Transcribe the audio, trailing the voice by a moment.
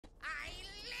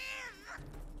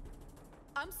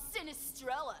I'm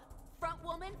Sinistrella, front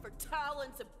woman for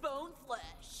Talons of Bone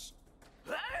Flesh.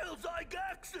 Hail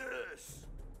Zygaxis!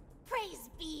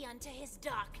 Praise be unto his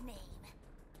dark name.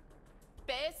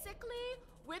 Basically,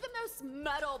 we're the most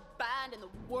metal band in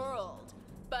the world,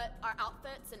 but our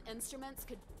outfits and instruments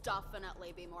could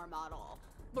definitely be more metal.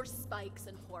 More spikes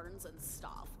and horns and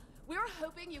stuff. We were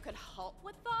hoping you could help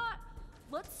with that.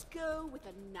 Let's go with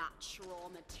a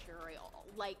natural material,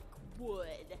 like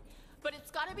wood. But it's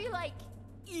gotta be like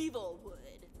evil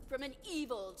wood, from an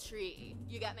evil tree.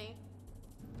 You get me?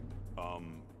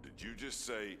 Did you just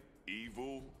say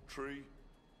evil tree?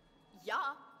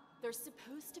 Yeah. There's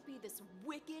supposed to be this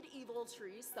wicked evil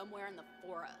tree somewhere in the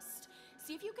forest.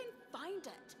 See if you can find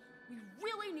it. We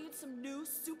really need some new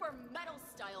super metal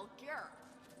style gear.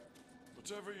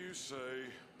 Whatever you say,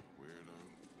 weirdo.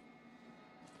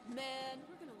 Man,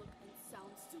 we're gonna look and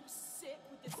sound so sick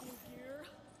with this new gear.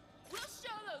 We'll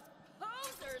show those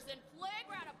posers in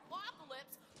Playground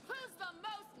Apocalypse who's the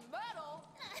most metal.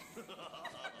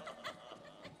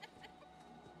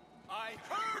 I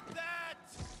heard that!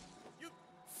 You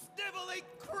snivelly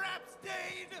crap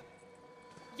stain!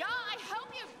 Yeah, I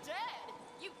hope you did,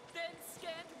 you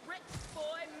thin-skinned rich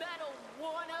boy metal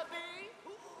wannabe.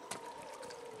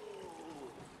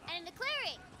 And in the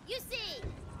clearing, you see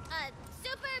a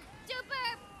super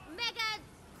duper mega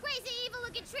crazy evil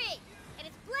looking tree. And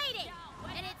it's blading.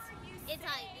 And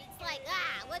it's like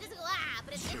what is it?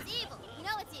 But it's evil. You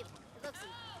know it's evil. It looks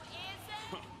evil. Oh, is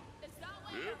it? Is that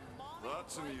what Yep, your mommy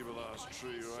that's an evil-ass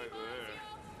tree right there.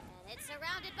 And it's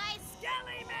surrounded by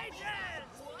Skelly mages!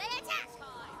 They attack!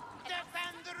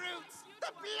 Defend the roots!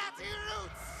 The bloody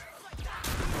roots!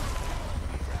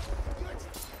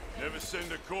 Never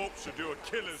send a corpse to do a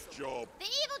killer's job. The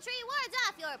evil tree wards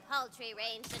off your paltry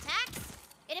ranged attacks.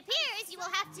 It appears you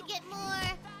will have to get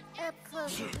more up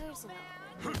close and personal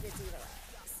with this evil axe.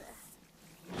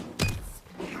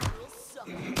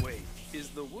 Wait, is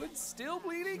the wood still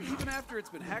bleeding even after it's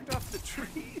been hacked off the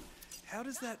tree? How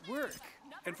does that work?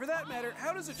 And for that matter,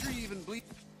 how does a tree even bleed?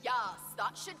 Yes,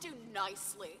 that should do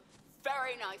nicely.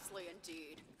 Very nicely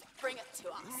indeed. Bring it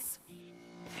to us.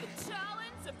 The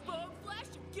talents of Bone Flesh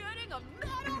are getting a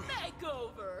metal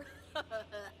makeover.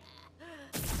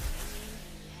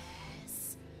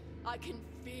 Yes, I can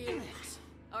feel it.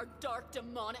 Our dark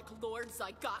demonic Lord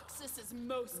Zygaxis is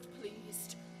most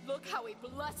pleased. Look how he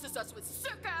blesses us with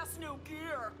sick-ass new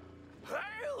gear.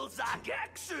 Hail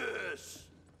Zygaxis!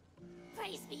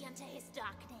 Praise be unto his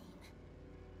dark name.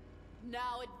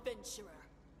 Now, adventurer,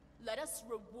 let us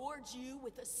reward you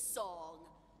with a song.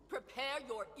 Prepare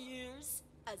your ears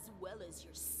as well as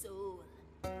your soul.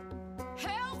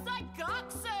 Hail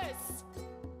Zygaxis!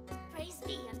 Praise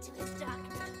be unto his dark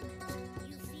name.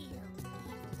 You feel the evil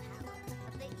power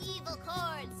of the evil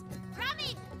chords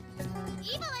thrumming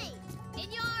evilly in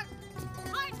your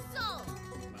heart soul.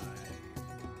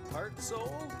 My heart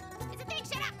soul? It's a thing,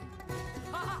 shut up!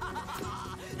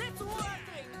 It's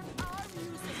working! Our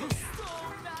music is so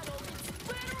metal, it's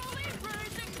literally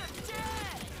raising the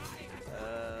dead!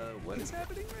 What is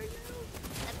happening right now?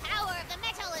 The power of the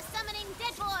metal is summoning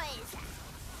dead boys!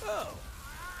 Oh.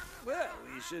 Well,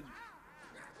 we should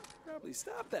probably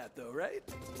stop that though, right?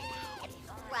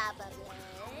 Probably.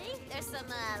 There's some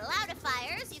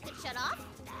loudifiers you could shut off.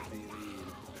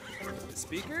 The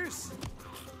speakers?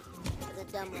 The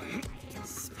dumb one.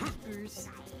 Speakers.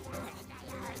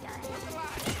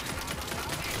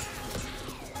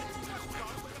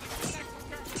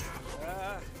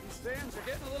 These fans are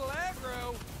getting a little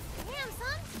aggro. Damn,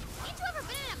 son. Ain't you ever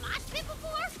been in a mosh pit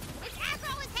before? It's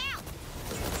aggro as hell.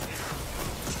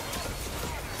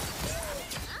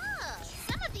 Oh,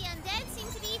 some of the undead seem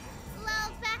to be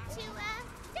lulled back to,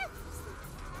 death sleep.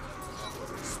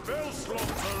 Spell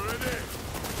slots already!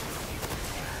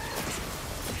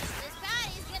 This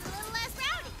party's getting a little less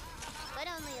rowdy, but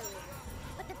only a little.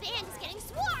 But the band is getting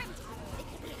swarmed. They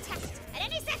could be attacked at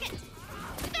any second.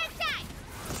 Defense time!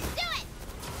 Do it!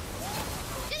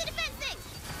 Do the defense thing!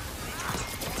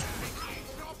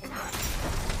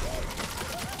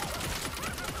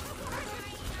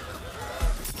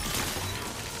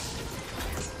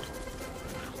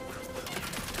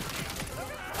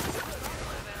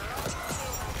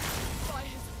 By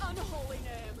his unholy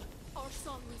name, our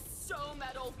song is so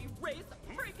metal, we raise the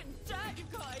freaking dead, you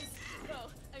guys! Oh,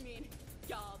 I mean,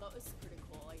 yeah, that was pretty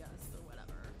cool, I guess, or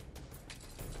whatever.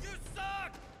 You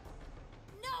suck!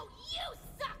 No, you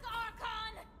suck,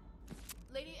 Archon!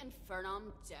 Lady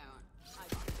Infernum, don't. I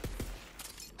got it.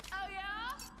 Oh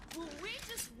yeah? Will we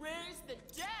just raise the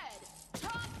dead?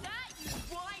 Top that, you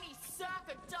whiny sack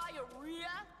of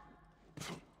diarrhea?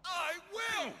 I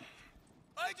will!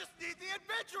 I just need the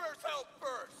adventurer's help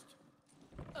first!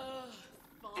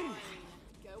 Fine.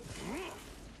 Go.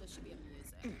 This should be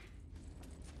amusing.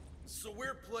 So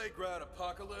we're Playground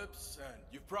Apocalypse, and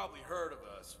you've probably heard of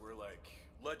us. We're like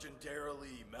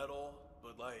legendarily metal,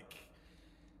 but like,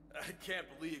 I can't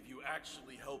believe you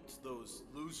actually helped those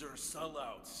loser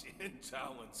sellouts in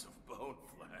Talons of Bone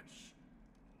Flesh.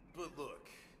 But look,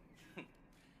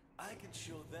 I can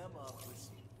show them up with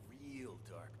some real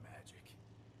dark magic.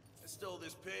 I stole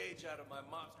this page out of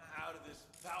this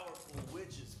powerful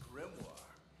witch's grimoire.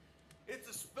 It's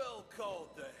a spell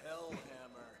called the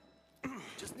Hellhammer.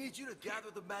 Just need you to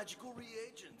gather the magical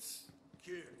reagents.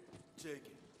 Here, take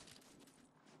it.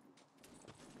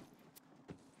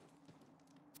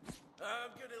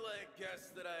 I'm gonna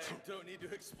guess that I don't need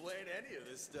to explain any of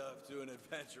this stuff to an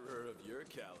adventurer of your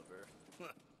caliber.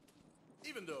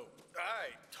 Even though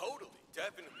I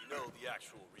definitely know the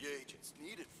actual reagents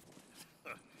needed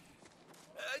for it.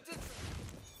 I did.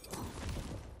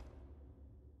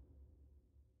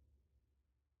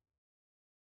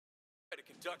 Try to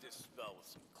conduct this spell with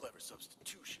some clever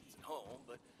substitutions at home,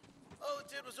 but all it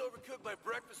did was overcook my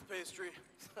breakfast pastry.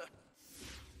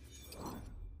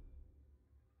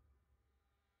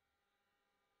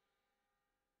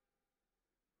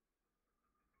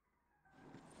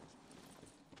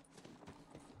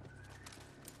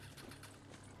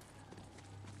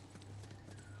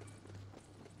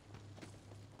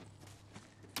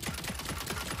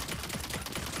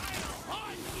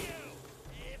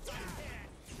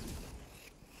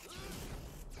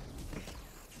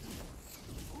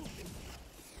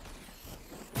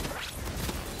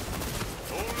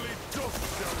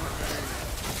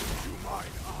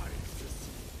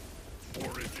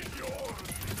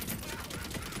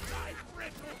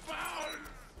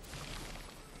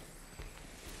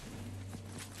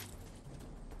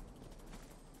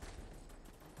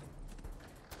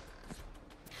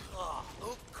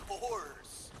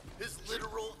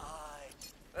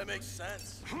 That makes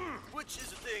sense. Which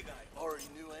is a thing I already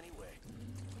knew anyway.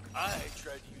 I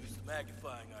tried to use the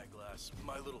magnifying eyeglass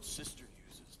my little sister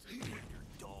uses to look at your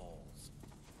dolls.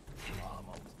 Mom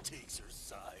always takes her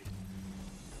side.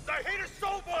 I hate her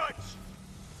so much!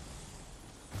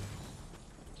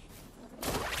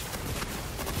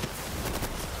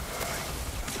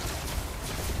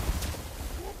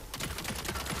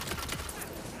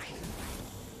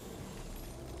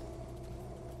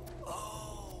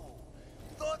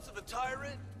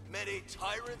 Tyrant met a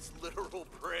tyrant's literal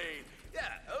brain. Yeah,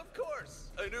 of course.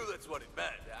 I knew that's what it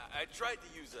meant. I tried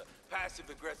to use a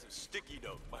passive-aggressive sticky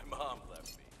note my mom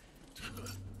left me.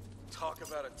 Talk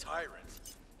about a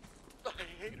tyrant. I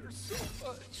hate her so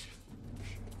much.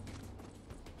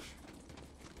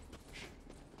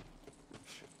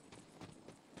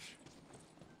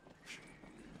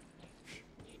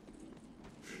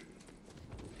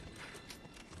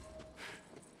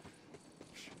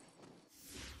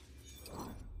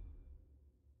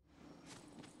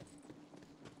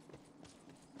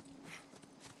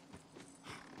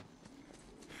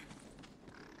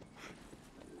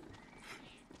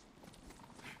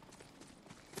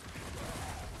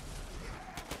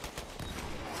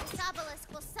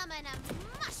 Summon a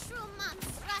mushroom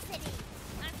monstrosity.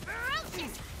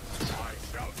 Ferocious. I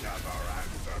shall never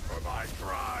answer for my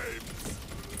crimes.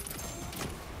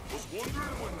 Was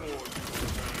wondering when more you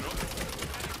were turning up.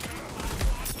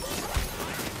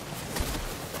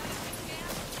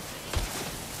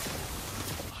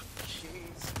 A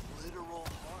king's literal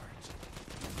heart.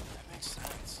 That makes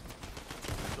sense.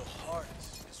 The heart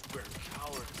is where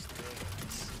cowardice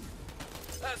lives.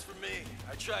 As for me,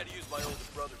 I tried to use my older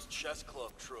brother's chess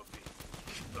club trophy.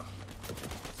 Ugh,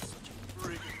 such a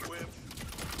friggin' wimp.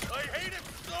 I hate him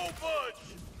so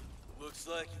much! Looks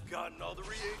like you've gotten all the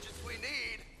reagents we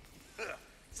need.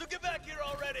 So get back here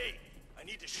already! I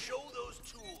need to show those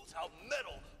tools how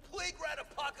metal Playground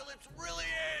Apocalypse really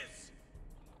is!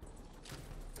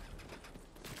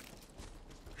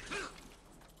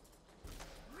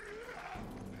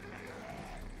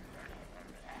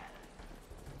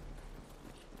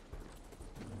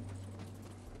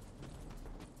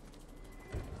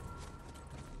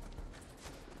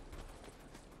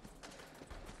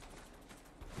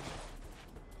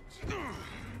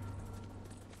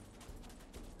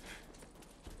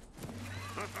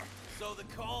 So the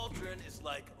cauldron is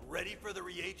ready for the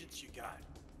reagents you got.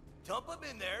 Dump them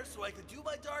in there so I can do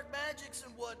my dark magics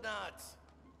and whatnot.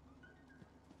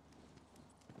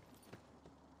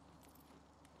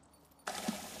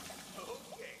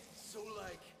 Okay, so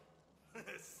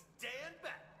stand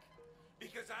back.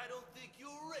 Because I don't think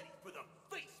you're ready for the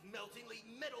face-meltingly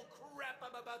metal crap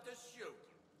I'm about to show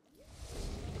you.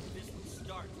 This will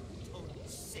start totally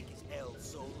sick as hell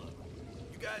solo.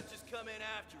 You guys just come in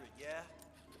after it, yeah?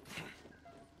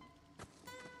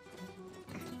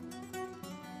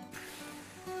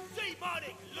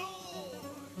 Demonic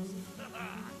lords!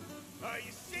 Are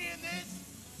you seeing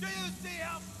this? Do you see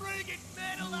how friggin'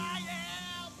 metal I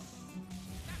am?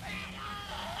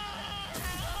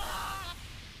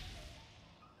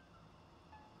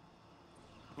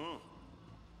 Huh.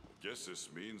 Guess this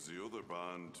means the other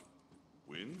band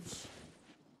wins?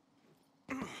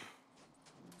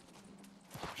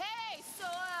 Hey, so,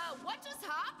 what just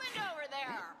happened over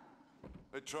there?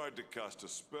 They tried to cast a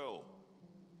spell.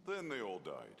 Then they all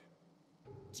died.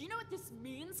 Do you know what this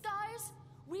means, guys?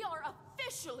 We are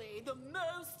officially the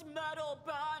most metal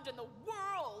band in the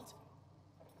world!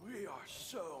 We are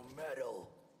so metal.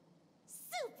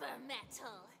 Super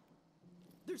metal.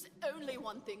 There's only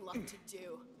one thing left to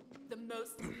do. The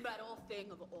most metal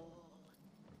thing of all.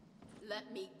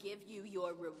 Let me give you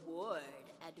your reward,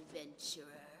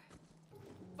 adventurer.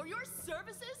 For your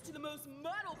services to the most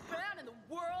metal band in the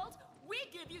world, we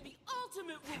give you the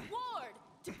ultimate reward,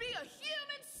 to be a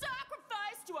human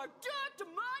sacrifice to our dark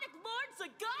demonic lord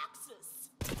Zagaxis!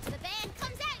 The band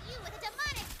comes at you with a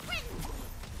demonic frenzy.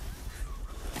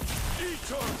 Eat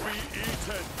or be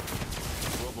eaten!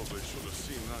 Probably should have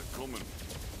seen that coming.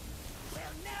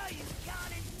 Well, now you've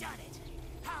gone and done it.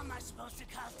 How am I supposed to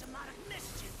cause demonic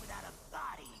mischief without a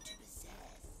body to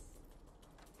possess?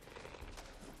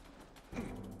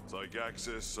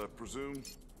 Zagaxis, I presume?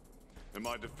 In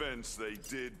my defense, they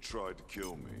did try to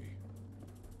kill me.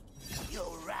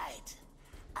 You're right.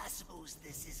 I suppose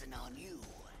this isn't on you.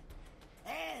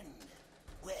 And,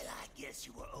 well, I guess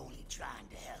you were only trying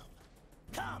to help.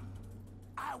 Come,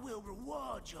 I will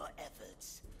reward your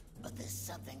efforts, but there's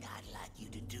something I'd like you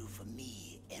to do for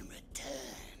me in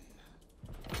return.